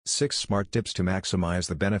6 Smart Tips to Maximize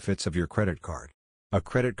the Benefits of Your Credit Card. A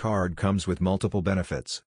credit card comes with multiple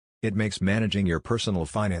benefits. It makes managing your personal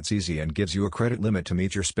finance easy and gives you a credit limit to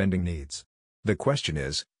meet your spending needs. The question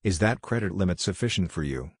is that credit limit sufficient for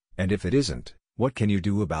you, and if it isn't, what can you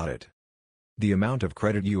do about it? The amount of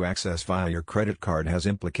credit you access via your credit card has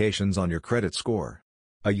implications on your credit score.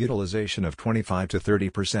 A utilization of 25 to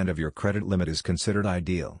 30% of your credit limit is considered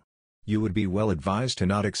ideal. You would be well advised to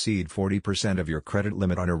not exceed 40% of your credit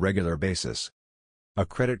limit on a regular basis. A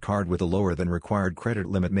credit card with a lower than required credit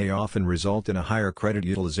limit may often result in a higher credit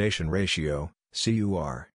utilization ratio,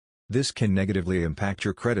 CUR. This can negatively impact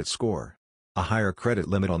your credit score. A higher credit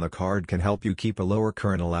limit on the card can help you keep a lower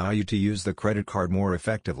CUR and allow you to use the credit card more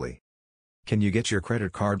effectively. Can you get your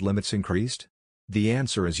credit card limits increased? The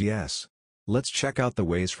answer is yes. Let's check out the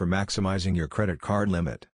ways for maximizing your credit card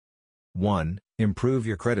limit. 1. Improve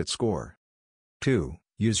your credit score. 2.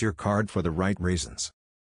 Use your card for the right reasons.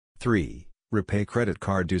 3. Repay credit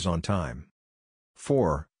card dues on time.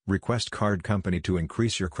 4. Request card company to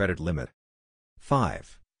increase your credit limit.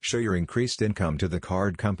 5. Show your increased income to the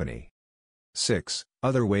card company. 6.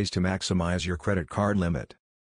 Other ways to maximize your credit card limit.